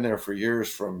who had been there for years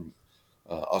from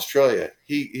Australia.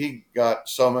 He got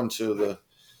summoned to the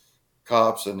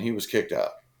cops and he was kicked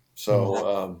out. Mm.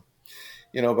 So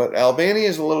you know, but Albania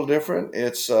is a little different.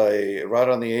 It's right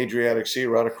on the Adriatic Sea,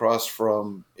 right across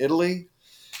from Italy.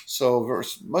 So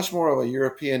much more of a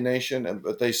European nation,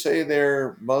 but they say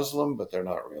they're Muslim, but they're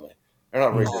not really. They're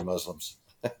not Mm. really Muslims.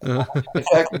 In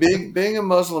fact, being a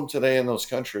Muslim today in those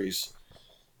countries,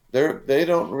 they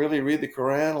don't really read the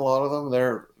Quran. A lot of them.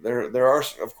 There are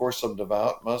of course some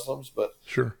devout Muslims, but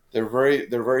Sure. they're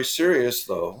very serious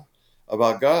though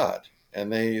about God,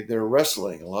 and they're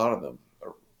wrestling. A lot of them.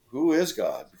 Who is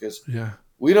God? Because Yeah.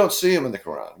 we don't see him in the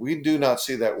Quran. We do not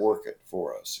see that work it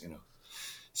for us. You know.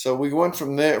 So we went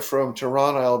from there, from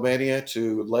Tirana, Albania,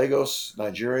 to Lagos,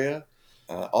 Nigeria.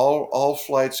 All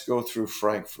flights go through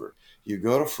Frankfurt. You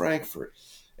go to Frankfurt,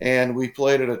 and we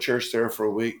played at a church there for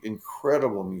a week.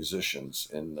 Incredible musicians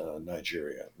in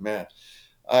Nigeria, man.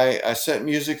 I sent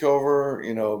music over,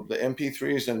 you know, the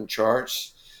MP3s and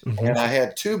charts, Hmm. and I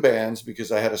had two bands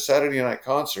because I had a Saturday night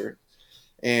concert,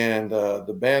 and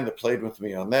the band that played with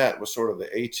me on that was sort of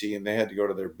the A team. They had to go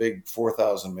to their big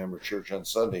 4,000 member church on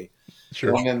Sunday.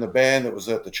 Sure. And then the band that was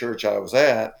at the church I was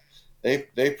at,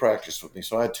 they practiced with me.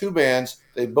 So I had two bands.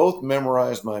 They both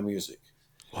memorized my music.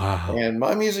 Wow. And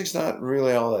my music's not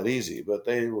really all that easy, but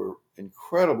they were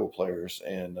incredible players.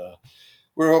 And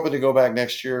we're hoping to go back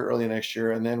next year, early next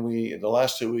year. And then the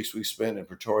last 2 weeks we spent in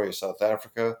Pretoria, South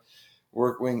Africa,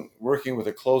 working with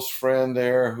a close friend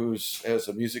there has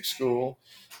a music school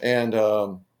and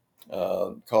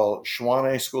called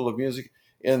Shwane School of Music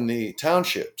in the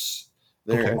townships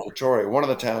there Okay. in Pretoria, one of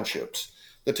the townships.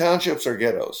 The townships are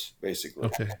ghettos, basically,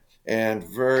 Okay. and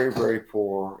very, very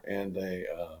poor. And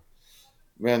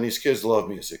man, these kids love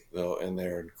music, though, and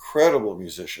they're incredible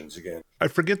musicians again. I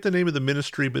forget the name of the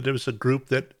ministry, but it was a group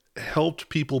that helped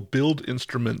people build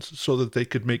instruments so that they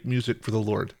could make music for the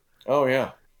Lord. Oh,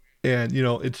 yeah. And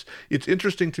it's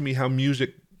interesting to me how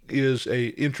music is a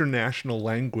international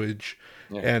language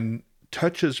Yeah. and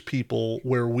touches people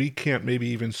where we can't maybe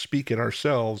even speak it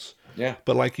ourselves. Yeah.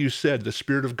 But like you said, the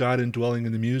Spirit of God indwelling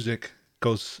in the music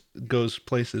goes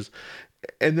places.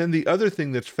 And then the other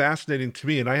thing that's fascinating to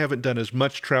me, and I haven't done as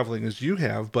much traveling as you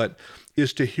have, but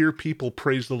is to hear people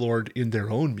praise the Lord in their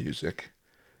own music.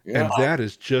 Yeah. And that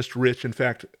is just rich. In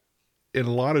fact, in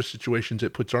a lot of situations,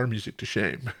 it puts our music to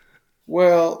shame.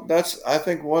 Well, that's, I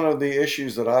think, one of the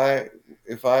issues that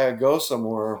if I go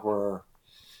somewhere where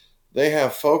they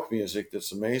have folk music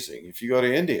that's amazing. If you go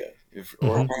to India, or if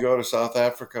Hmm. you go to South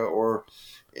Africa, or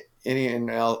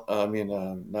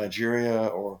Nigeria,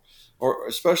 or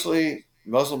especially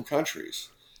Muslim countries,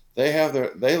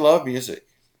 they love music.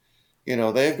 You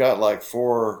know, they've got like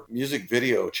 4 music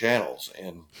video channels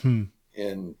Hmm.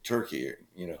 in Turkey.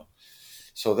 You know,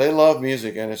 so they love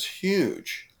music, and it's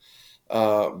huge.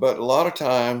 But a lot of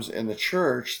times in the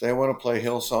church, they want to play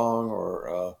Hillsong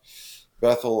or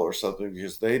Bethel or something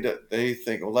because they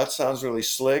think, well, that sounds really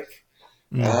slick.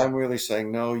 And Mm. I'm really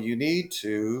saying, no, you need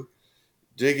to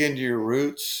dig into your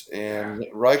roots and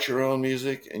write your own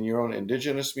music and your own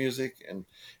indigenous music and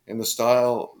in the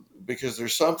style, because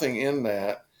there's something in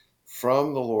that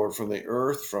from the Lord, from the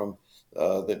earth, from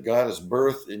that God has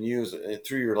birthed in you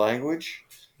through your language,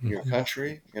 your Hmm.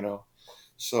 country, you know.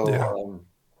 So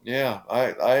Yeah. yeah,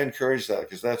 I encourage that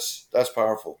because that's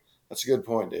powerful. That's a good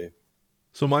point, Dave.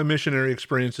 So my missionary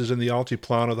experience is in the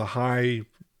Altiplano, the high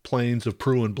plains of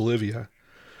Peru and Bolivia,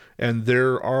 and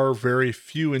there are very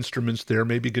few instruments there,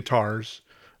 maybe guitars.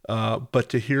 But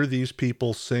to hear these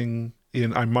people sing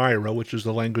in Aymara, which is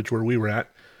the language where we were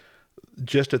at,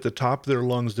 just at the top of their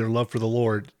lungs, their love for the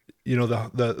Lord. You know,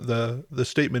 the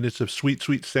statement, it's a sweet,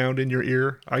 sweet sound in your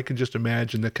ear. I can just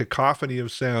imagine the cacophony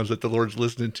of sounds that the Lord's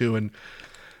listening to, and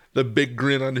the big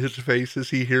grin on his face as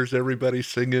he hears everybody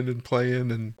singing and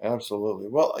playing. And Absolutely.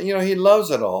 Well, he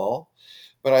loves it all,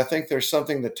 but I think there's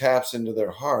something that taps into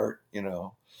their heart,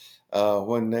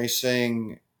 when they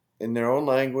sing in their own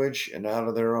language and out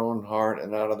of their own heart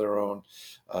and out of their own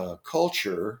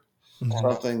culture,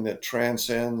 something that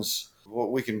transcends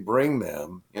what we can bring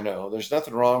them. There's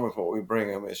nothing wrong with what we bring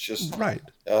them. It's just right.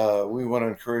 We want to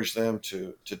encourage them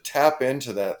to tap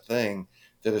into that thing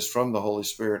that is from the Holy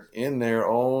Spirit in their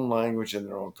own language and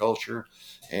their own culture,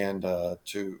 and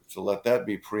to let that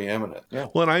be preeminent. Yeah.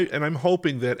 Well, and I'm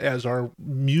hoping that as our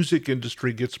music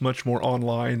industry gets much more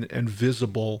online and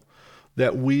visible,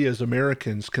 that we as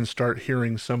Americans can start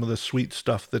hearing some of the sweet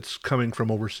stuff that's coming from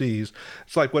overseas.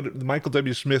 It's like what Michael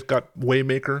W. Smith got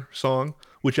Waymaker song,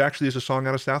 which actually is a song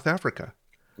out of South Africa.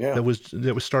 Yeah. That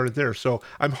was started there. So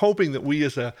I'm hoping that we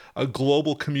as a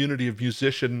global community of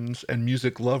musicians and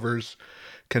music lovers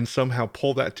can somehow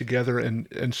pull that together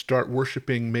and start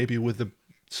worshiping maybe with the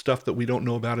stuff that we don't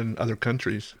know about in other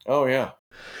countries. Oh, yeah.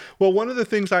 Well, one of the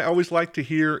things I always like to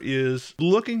hear is,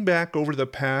 looking back over the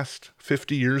past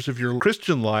 50 years of your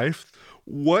Christian life,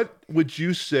 what would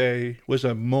you say was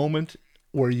a moment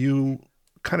where you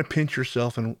kind of pinch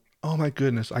yourself and, oh my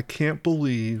goodness, I can't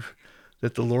believe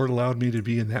that the Lord allowed me to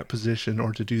be in that position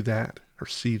or to do that or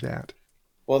see that?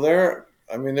 Well, there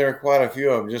are quite a few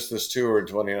of them. Just this tour in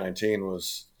 2019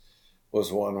 was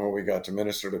one where we got to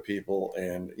minister to people.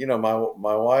 And,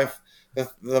 my wife,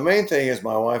 the main thing is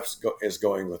my wife is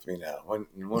going with me now.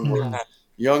 When we're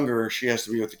younger, she has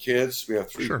to be with the kids. We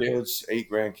have 3 kids, 8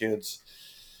 grandkids.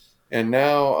 And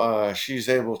now she's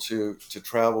able to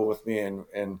travel with me. And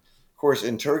of course,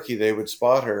 in Turkey, they would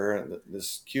spot her. And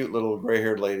this cute little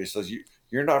gray-haired lady says,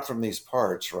 you're not from these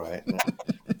parts, right?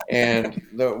 And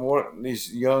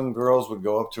these young girls would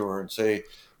go up to her and say,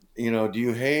 do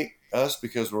you hate us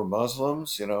because we're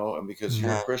Muslims, and because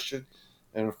you're a Christian?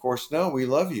 And of course, no, we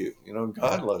love you.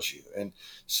 God loves you. And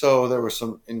so there were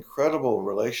some incredible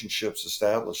relationships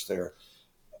established there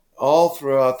all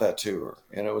throughout that tour.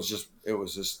 And it was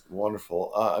just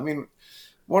wonderful.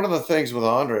 One of the things with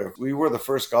Andre, we were the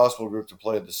first gospel group to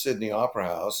play at the Sydney Opera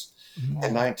House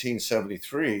in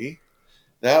 1973.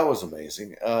 That was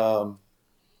amazing.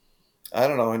 I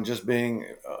don't know, and just being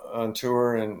on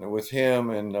tour and with him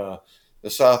and the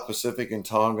South Pacific and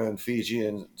Tonga and Fiji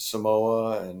and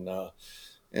Samoa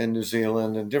and New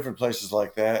Zealand and different places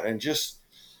like that. And just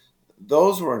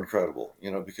those were incredible,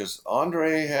 because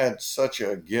Andre had such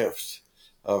a gift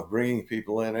of bringing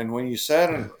people in. And when you sat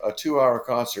in a 2-hour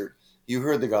concert, you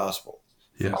heard the gospel.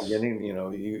 Yes. Beginning,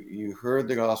 you heard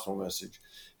the gospel message,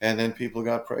 and then people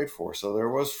got prayed for. So there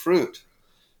was fruit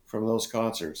from those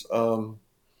concerts.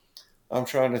 I'm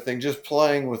trying to think, just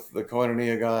playing with the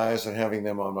Koinonia guys and having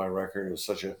them on my record was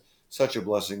such a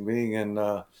blessing. Being in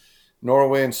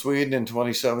Norway and Sweden in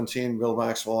 2017, Bill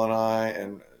Maxwell and I,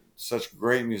 and such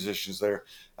great musicians there.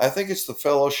 I think it's the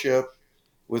fellowship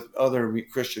with other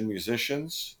Christian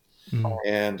musicians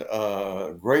and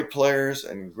great players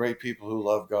and great people who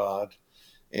love God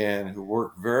and who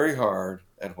work very hard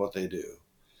at what they do.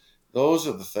 Those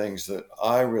are the things that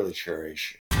I really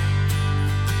cherish.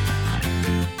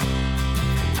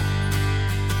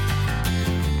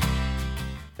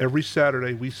 Every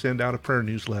Saturday, we send out a prayer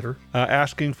newsletter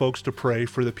asking folks to pray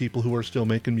for the people who are still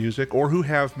making music or who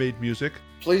have made music.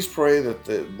 Please pray that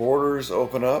the borders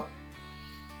open up.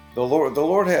 The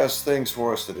Lord has things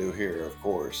for us to do here, of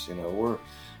course.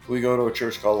 We go to a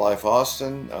church called Life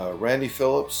Austin. Randy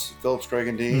Phillips, Craig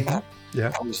and Dean,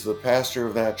 is the pastor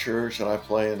of that church, and I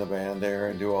play in the band there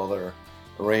and do all their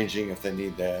arranging if they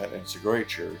need that. And it's a great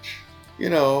church.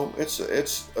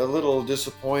 It's a little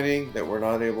disappointing that we're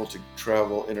not able to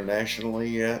travel internationally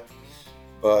yet,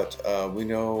 but we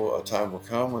know a time will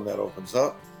come when that opens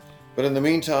up. But in the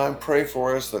meantime, pray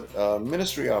for us that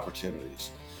ministry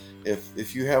opportunities.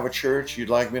 If you have a church you'd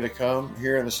like me to come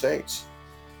here in the States,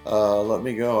 let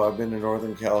me go. I've been to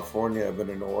Northern California. I've been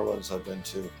to New Orleans. I've been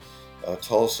to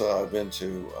Tulsa. I've been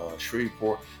to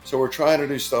Shreveport. So we're trying to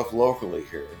do stuff locally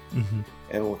here,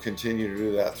 and we'll continue to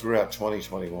do that throughout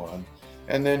 2021.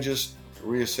 And then just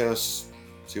reassess,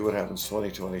 see what happens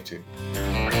 2022.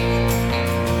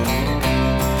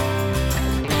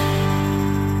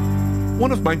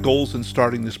 One of my goals in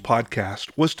starting this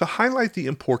podcast was to highlight the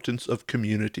importance of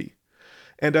community.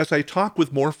 And as I talk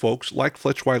with more folks like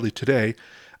Fletch Wiley today,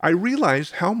 I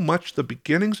realize how much the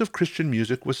beginnings of Christian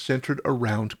music was centered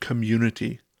around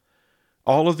community.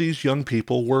 All of these young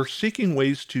people were seeking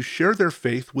ways to share their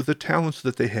faith with the talents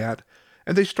that they had,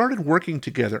 and they started working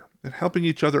together and helping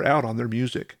each other out on their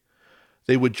music.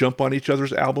 They would jump on each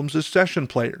other's albums as session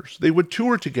players. They would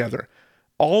tour together,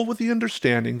 all with the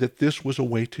understanding that this was a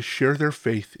way to share their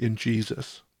faith in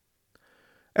Jesus.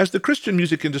 As the Christian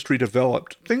music industry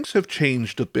developed, things have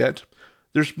changed a bit.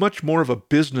 There's much more of a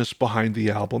business behind the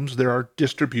albums. There are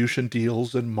distribution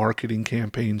deals and marketing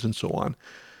campaigns and so on.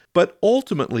 But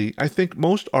ultimately, I think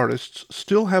most artists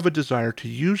still have a desire to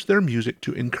use their music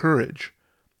to encourage,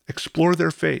 explore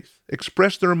their faith,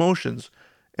 express their emotions,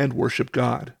 and worship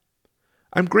God.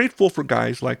 I'm grateful for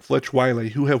guys like Fletch Wiley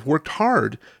who have worked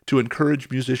hard to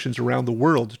encourage musicians around the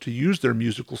world to use their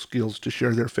musical skills to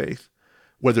share their faith.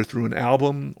 Whether through an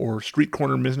album or street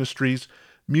corner ministries,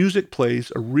 music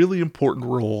plays a really important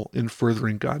role in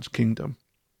furthering God's kingdom.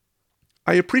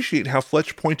 I appreciate how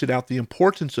Fletch pointed out the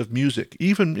importance of music,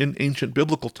 even in ancient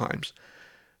biblical times.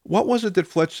 What was it that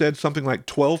Fletch said? Something like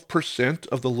 12%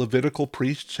 of the Levitical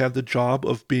priests had the job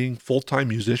of being full-time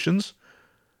musicians?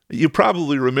 You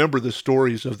probably remember the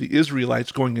stories of the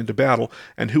Israelites going into battle,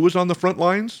 and who was on the front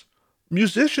lines?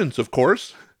 Musicians, of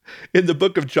course. In the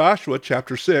book of Joshua,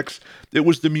 chapter 6, it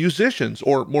was the musicians,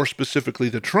 or more specifically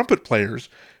the trumpet players,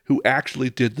 who actually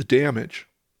did the damage.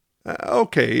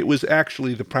 Okay, it was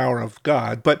actually the power of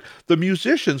God, but the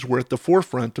musicians were at the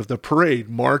forefront of the parade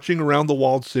marching around the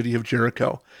walled city of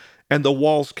Jericho, and the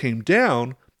walls came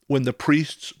down when the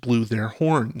priests blew their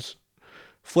horns.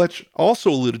 Fletch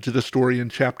also alluded to the story in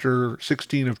chapter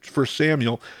 16 of 1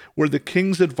 Samuel, where the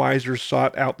king's advisors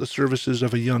sought out the services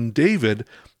of a young David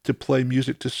to play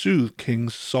music to soothe King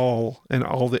Saul and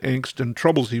all the angst and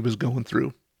troubles he was going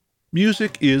through.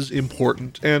 Music is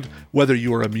important, and whether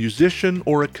you are a musician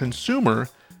or a consumer,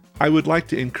 I would like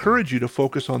to encourage you to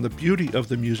focus on the beauty of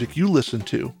the music you listen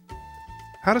to.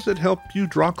 How does it help you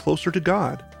draw closer to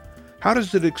God? How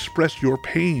does it express your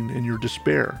pain and your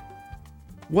despair?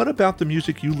 What about the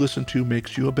music you listen to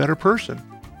makes you a better person?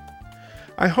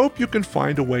 I hope you can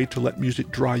find a way to let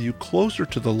music draw you closer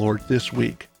to the Lord this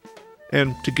week.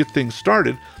 And to get things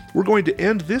started, we're going to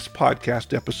end this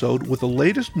podcast episode with the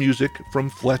latest music from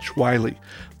Fletch Wiley.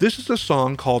 This is a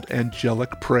song called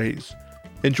Angelic Praise.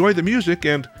 Enjoy the music,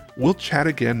 and we'll chat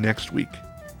again next week.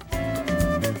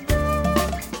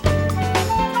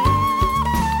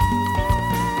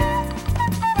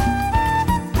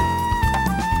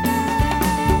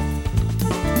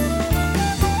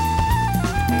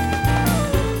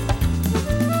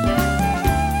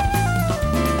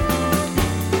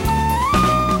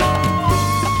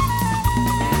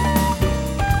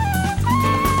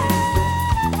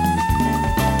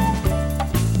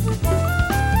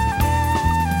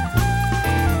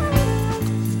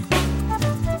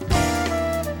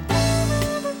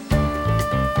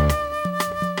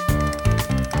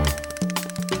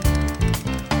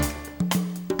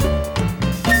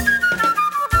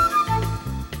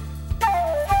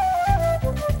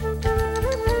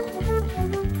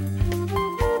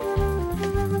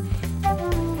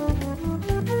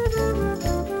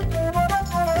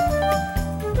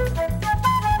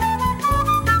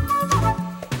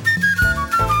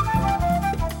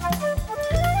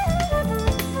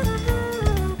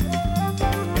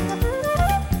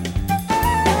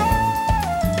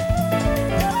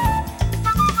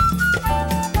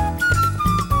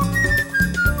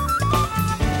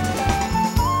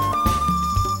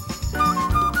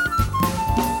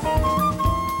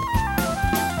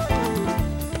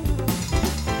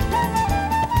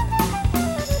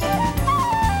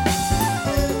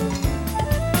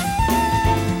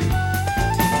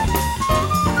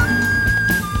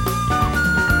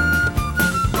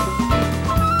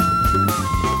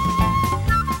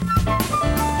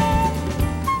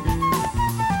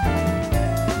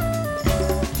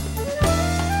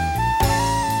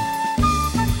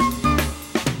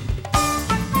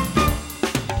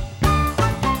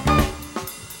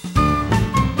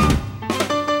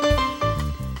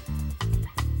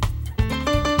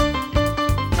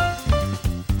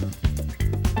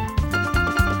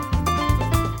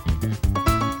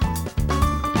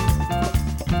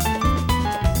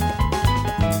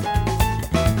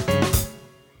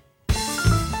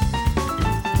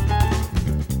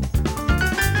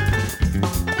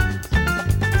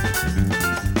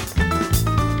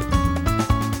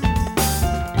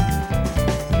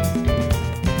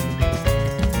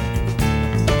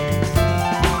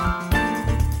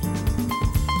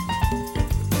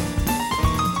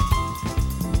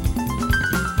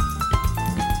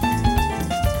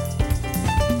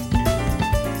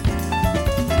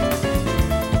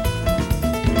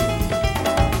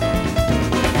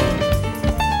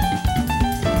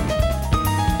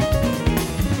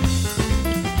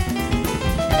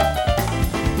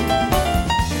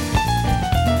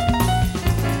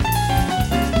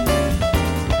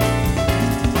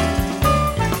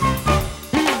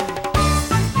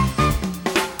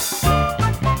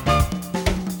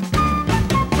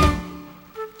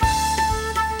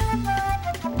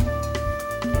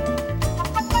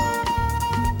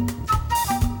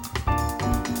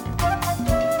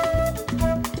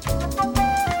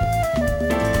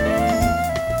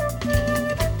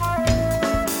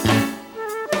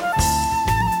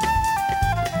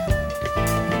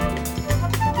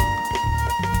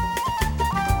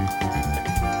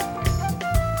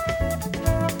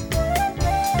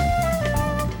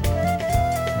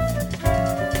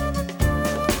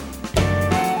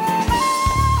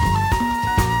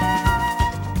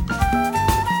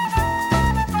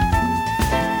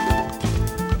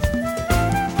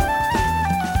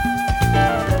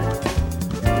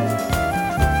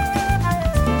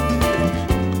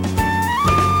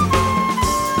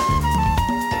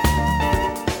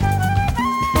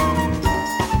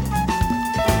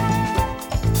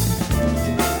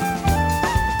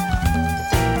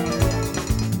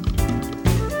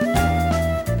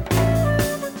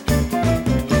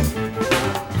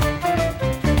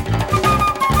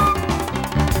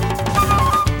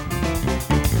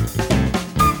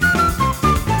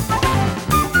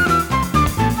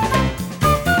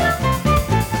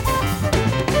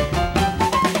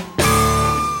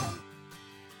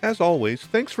 As always,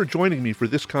 thanks for joining me for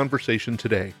this conversation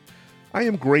today. I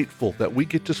am grateful that we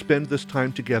get to spend this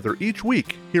time together each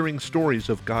week hearing stories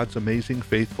of God's amazing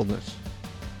faithfulness.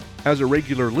 As a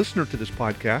regular listener to this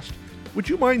podcast, would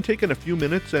you mind taking a few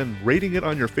minutes and rating it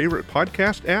on your favorite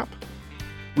podcast app?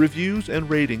 Reviews and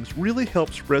ratings really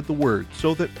help spread the word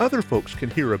so that other folks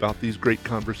can hear about these great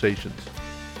conversations.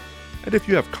 And if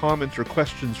you have comments or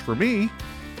questions for me,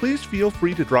 please feel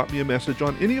free to drop me a message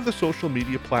on any of the social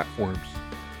media platforms.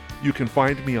 You can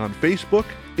find me on Facebook,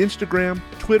 Instagram,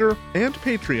 Twitter, and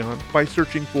Patreon by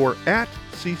searching for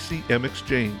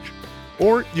 @CCMExchange.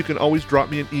 Or you can always drop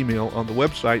me an email on the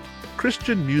website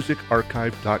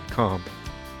christianmusicarchive.com.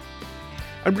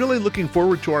 I'm really looking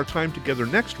forward to our time together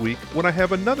next week when I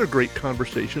have another great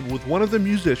conversation with one of the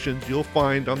musicians you'll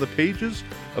find on the pages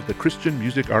of the Christian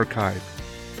Music Archive.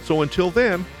 So until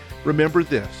then, remember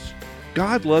this: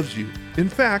 God loves you. In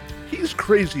fact, He's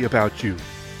crazy about you.